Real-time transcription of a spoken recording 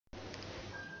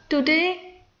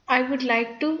Today I would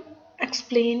like to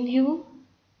explain you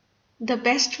the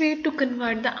best way to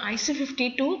convert the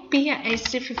IC50 to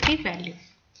pIC50 value.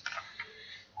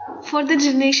 For the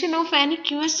generation of any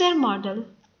QSR model,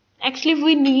 actually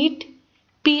we need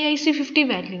pIC50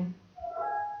 value.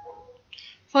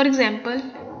 For example,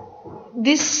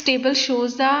 this table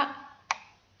shows the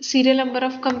serial number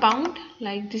of compound.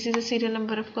 Like this is the serial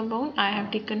number of compound. I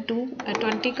have taken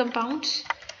 20 compounds,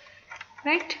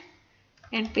 right,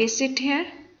 and paste it here.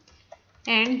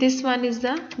 And this one is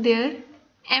their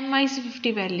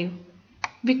pMIC50 value,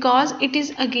 because it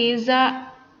is against the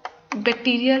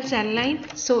bacterial cell line,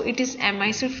 so it is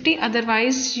pMIC50.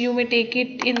 Otherwise you may take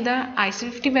it in the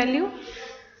IC50 value.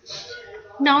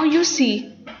 Now you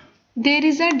see there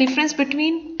is a difference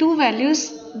between two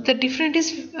values. The difference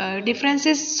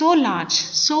is so large,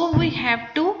 so we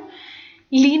have to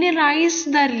linearize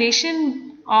the relation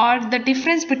or the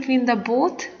difference between the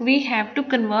both. We have to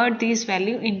convert these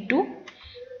value into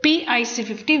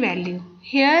pIC50 value.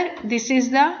 Here this is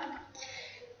the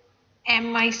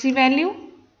pMIC value,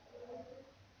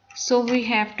 so we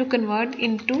have to convert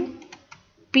into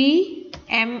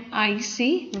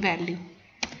pMIC value.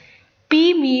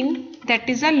 P mean that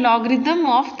is a logarithm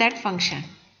of that function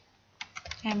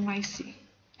MIC,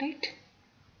 right?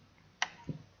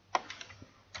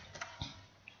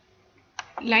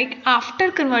 Like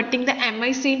after converting the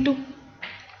MIC into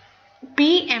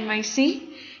pMIC,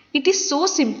 it is so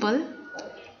simple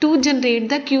to generate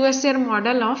the QSR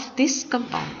model of this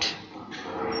compound,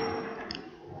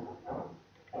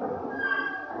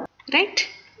 right?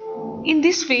 In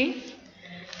this way,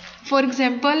 for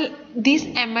example, these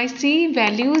MIC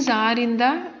values are in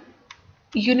the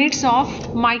units of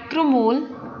micromole.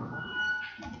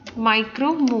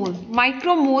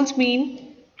 Micromoles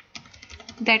mean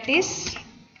that is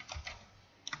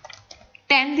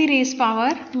 10 the raised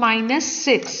power minus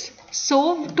 6.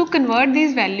 So to convert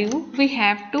this value, we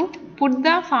have to put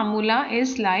the formula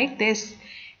is like this,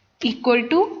 equal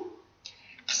to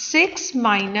 6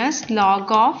 minus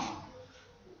log of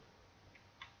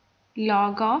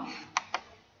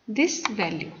this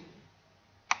value.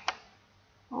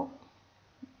 Oh,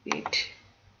 wait.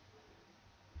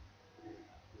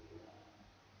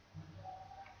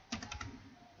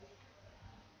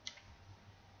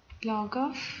 Log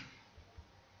of,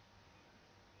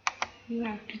 you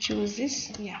have to choose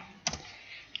this, yeah.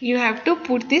 You have to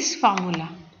put this formula.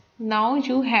 Now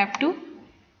you have to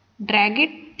drag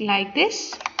it like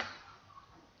this,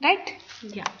 right?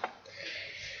 Yeah.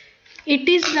 It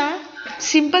is the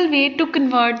simple way to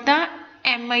convert the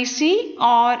MIC,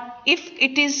 or if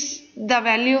it is the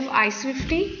value of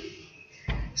IC50,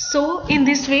 so in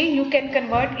this way you can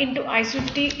convert into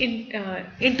IC50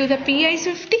 into the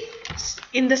pIC50.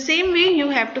 In the same way you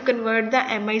have to convert the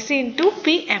MIC into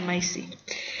pMIC.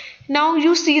 Now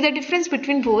you see the difference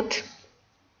between both.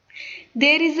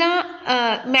 There is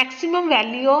a maximum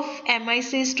value of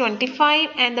MIC is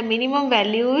 25 and the minimum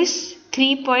value is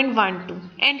 3.12,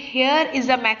 and here is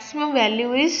the maximum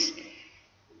value is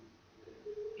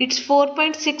it's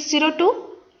 4.602.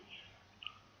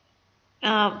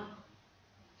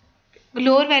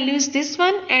 Lower value is this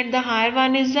one and the higher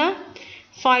one is the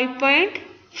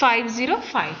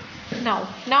 5.505.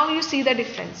 Now you see the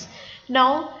difference.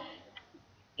 Now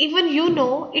even you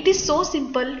know it is so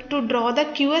simple to draw the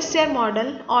QSR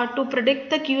model or to predict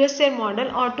the QSR model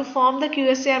or to form the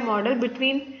QSR model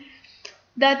between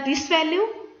this value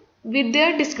with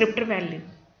their descriptor value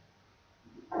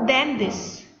than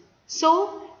this.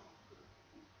 So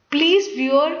please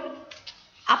viewer,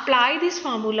 apply this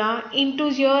formula into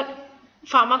your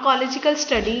pharmacological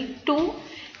study to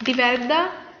develop the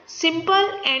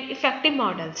simple and effective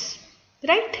models,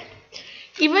 right?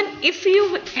 Even if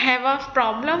you have a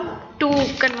problem to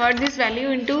convert this value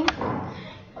into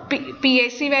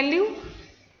pIC value,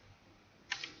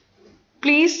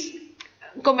 please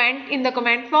comment in the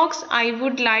comment box. I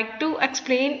would like to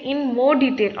explain in more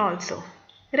detail also,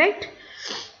 right?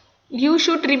 You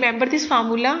should remember this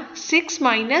formula, 6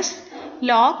 minus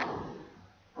log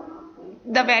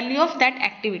the value of that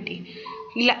activity.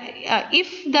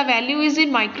 If the value is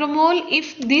in micromole,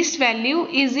 if this value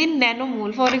is in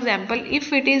nanomole, for example,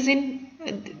 if it is in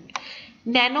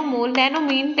nanomole, nano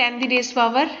mean 10 the raised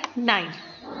power 9,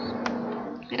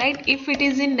 right? If it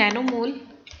is in nanomole,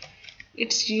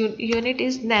 its unit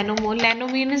is nanomole, nano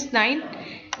mean is 9.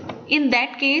 In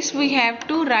that case we have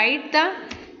to write the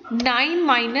 9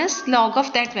 minus log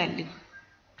of that value.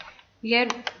 Here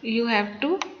you have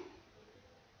to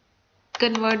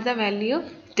convert the value of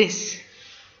this,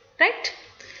 right?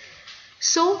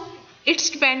 So it's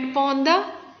depend upon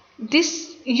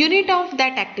this unit of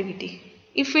that activity.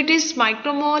 If it is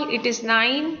micromole, it is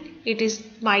 9. It is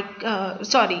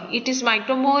it is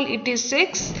micromole, it is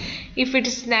 6. If it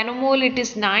is nanomole, it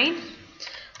is 9.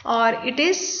 Or it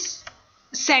is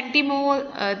centimole,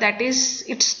 that is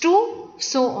it's 2,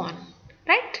 so on,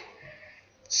 right?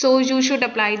 So you should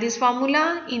apply this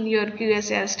formula in your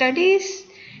QSL studies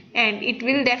and it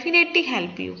will definitely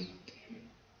help you.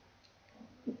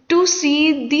 To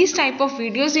see these type of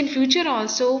videos in future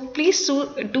also, please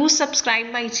do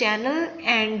subscribe my channel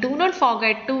and do not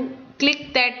forget to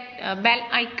click that bell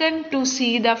icon to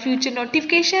see the future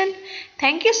notification.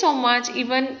 Thank you so much.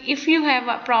 Even if you have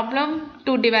a problem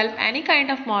to develop any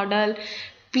kind of model,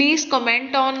 please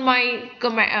comment on my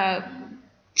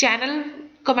channel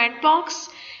comment box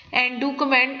and do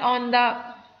comment on the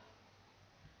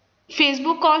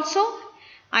Facebook also.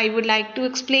 I would like to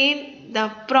explain the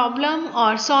problem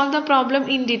or solve the problem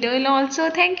in detail also.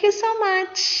 Thank you so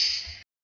much.